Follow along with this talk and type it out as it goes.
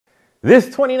This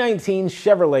 2019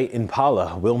 Chevrolet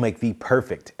Impala will make the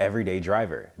perfect everyday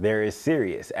driver. There is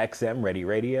Sirius XM ready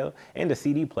radio and a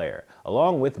CD player,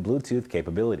 along with Bluetooth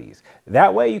capabilities.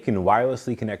 That way you can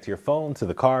wirelessly connect your phone to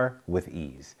the car with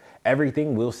ease.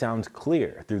 Everything will sound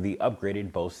clear through the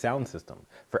upgraded Bose sound system.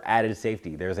 For added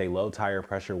safety, there's a low tire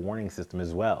pressure warning system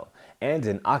as well, and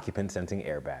an occupant sensing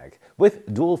airbag,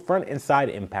 with dual front and side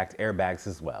impact airbags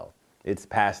as well. It's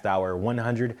passed our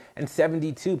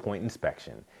 172-point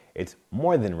inspection. It's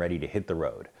more than ready to hit the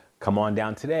road. Come on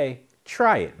down today,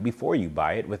 try it before you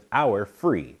buy it with our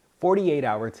free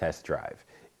 48-hour test drive.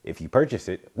 If you purchase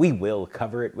it, we will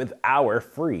cover it with our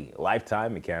free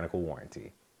lifetime mechanical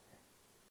warranty.